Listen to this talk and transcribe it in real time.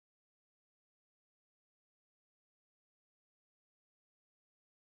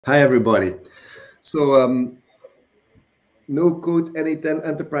Hi, everybody. So, no-code N8N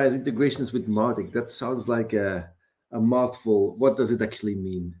Enterprise Integrations with Mautic. That sounds like a mouthful. What does it actually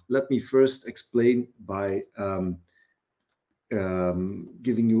mean? Let me first explain by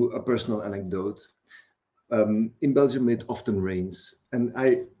giving you a personal anecdote. In Belgium, it often rains, and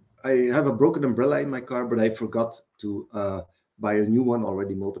I have a broken umbrella in my car, but I forgot to buy a new one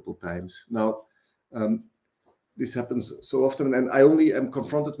already multiple times. Now, this happens so often, and I only am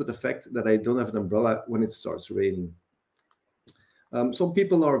confronted with the fact that I don't have an umbrella when it starts raining. Some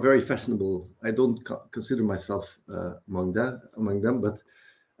people are very fashionable. I don't consider myself among them, but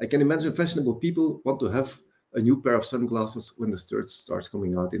I can imagine fashionable people want to have a new pair of sunglasses when the dirt starts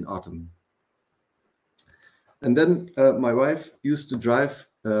coming out in autumn. And then my wife used to drive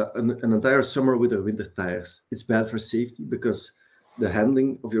an entire summer with her winter tires. It's bad for safety because the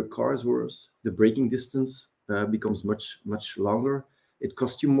handling of your car is worse. The braking distance becomes much longer. It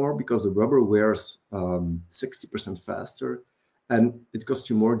costs you more because the rubber wears 60% faster, and it costs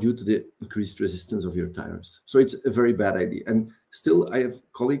you more due to the increased resistance of your tires. So it's a very bad idea. And still, I have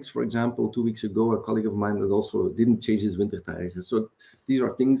colleagues, for example, 2 weeks ago, a colleague of mine that also didn't change his winter tires. So these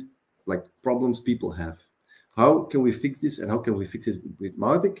are things like problems people have. How can we fix this, and how can we fix it with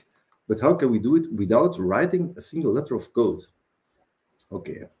Mautic? But how can we do it without writing a single letter of code?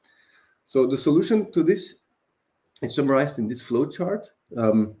 Okay, so the solution to this is summarized in this flow chart.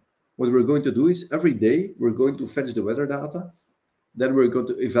 What we're going to do is every day we're going to fetch the weather data. Then we're going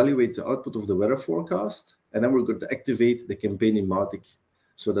to evaluate the output of the weather forecast, and then we're going to activate the campaign in Mautic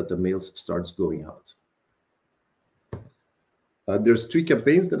so that the mails starts going out. There's 3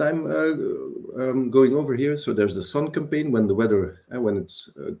 campaigns that I'm going over here. So there's the sun campaign when the weather, when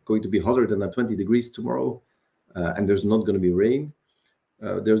it's going to be hotter than 20 degrees tomorrow, and there's not going to be rain.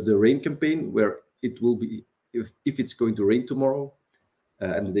 There's the rain campaign where it will be if it's going to rain tomorrow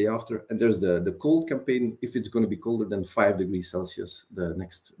and the day after. And there's the cold campaign if it's going to be colder than 5 degrees Celsius the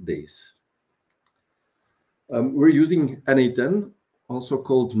next days. We're using N8N, also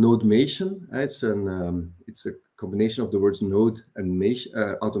called Nodemation. It's a combination of the words node and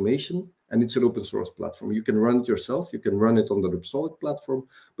automation, and it's an open source platform. You can run it yourself. You can run it on the Repsolid platform,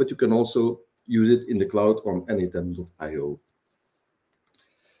 but you can also use it in the cloud on n8n.io.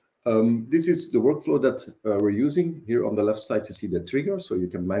 This is the workflow that we're using. Here on the left side, you see the trigger, so you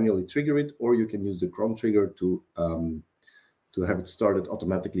can manually trigger it, or you can use the cron trigger to have it started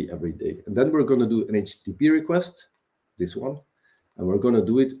automatically every day. And then we're going to do an HTTP request, this one, and we're going to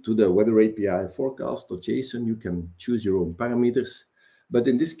do it to the weather API forecast.json. You can choose your own parameters, but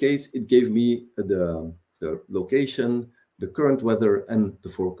in this case, it gave me the location, the current weather, and the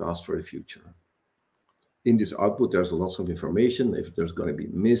forecast for the future. In this output, there's lots of information. If there's going to be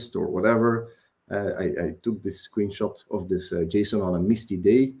mist or whatever, I took this screenshot of this JSON on a misty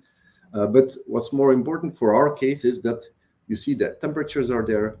day. But what's more important for our case is that you see that temperatures are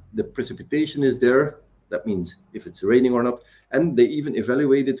there, the precipitation is there. That means if it's raining or not. And they even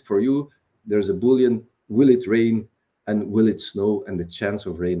evaluated for you. There's a Boolean, will it rain and will it snow, and the chance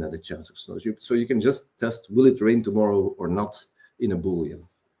of rain and the chance of snow. So you can just test, will it rain tomorrow or not in a Boolean.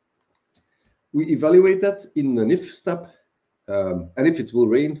 We evaluate that in an if step, and if it will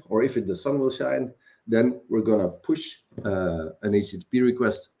rain or if the sun will shine, then we're going to push an HTTP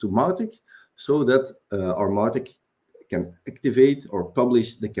request to Mautic so that our Mautic can activate or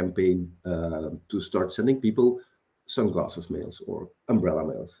publish the campaign to start sending people sunglasses mails or umbrella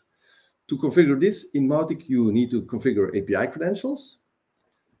mails. To configure this in Mautic, you need to configure API credentials.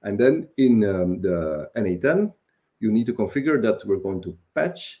 And then in the N8N, you need to configure that we're going to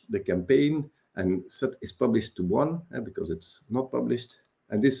patch the campaign and set is published to 1 because it's not published.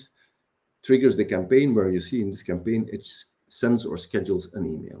 And this triggers the campaign where you see in this campaign, it sends or schedules an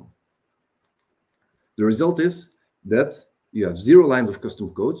email. The result is that you have 0 lines of custom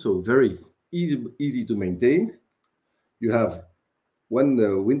code, so very easy to maintain. You have, when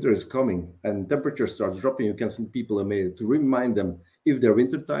the winter is coming and temperature starts dropping, you can send people a mail to remind them if their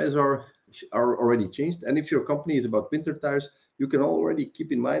winter tires are already changed. And if your company is about winter tires, you can already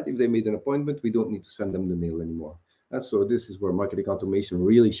keep in mind if they made an appointment, we don't need to send them the mail anymore. And so this is where marketing automation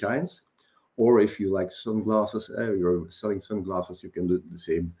really shines. Or if you like sunglasses, you're selling sunglasses, you can do the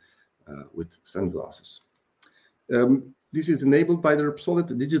same with sunglasses. This is enabled by the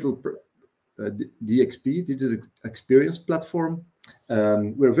Repsolid digital DXP, digital experience platform.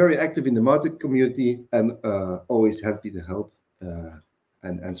 We're very active in the Mautic community and always happy to help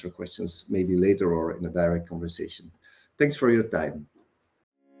and answer questions maybe later or in a direct conversation. Thanks for your time.